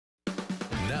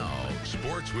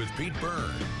Sports with Pete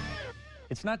Byrne.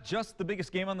 It's not just the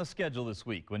biggest game on the schedule this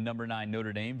week when number 9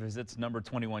 Notre Dame visits number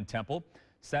 21 Temple.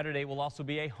 Saturday will also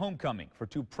be a homecoming for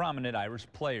two prominent Irish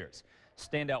players.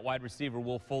 Standout wide receiver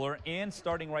Will Fuller and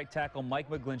starting right tackle Mike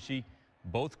McGlinchey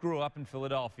both grew up in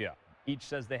Philadelphia. Each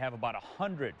says they have about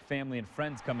 100 family and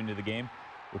friends coming to the game,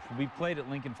 which will be played at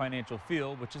Lincoln Financial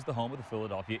Field, which is the home of the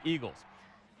Philadelphia Eagles.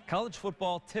 College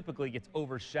football typically gets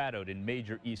overshadowed in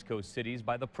major East Coast cities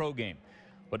by the pro game.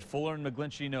 But Fuller and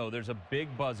McGlinchey know there's a big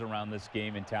buzz around this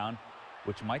game in town,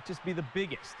 which might just be the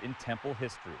biggest in Temple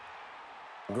history.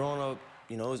 Growing up,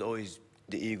 it was always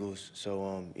the Eagles.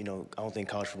 So, I don't think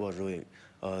college football is really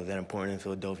that important in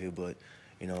Philadelphia, but,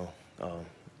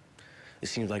 it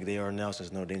seems like they are now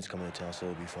since Notre Dame's coming to town, so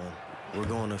it'll be fun. We're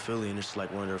going to Philly, and it's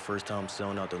like one of their first times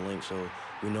selling out the Link, so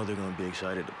we know they're going to be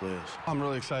excited to play us. I'm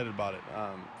really excited about it.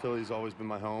 Philly's always been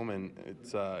my home, and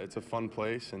it's a fun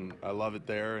place, and I love it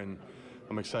there, and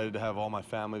I'm excited to have all my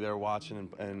family there watching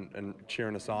and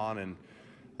cheering us on, and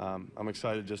I'm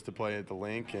excited just to play at the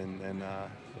Link, and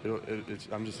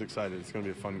I'm just excited. It's going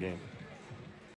to be a fun game.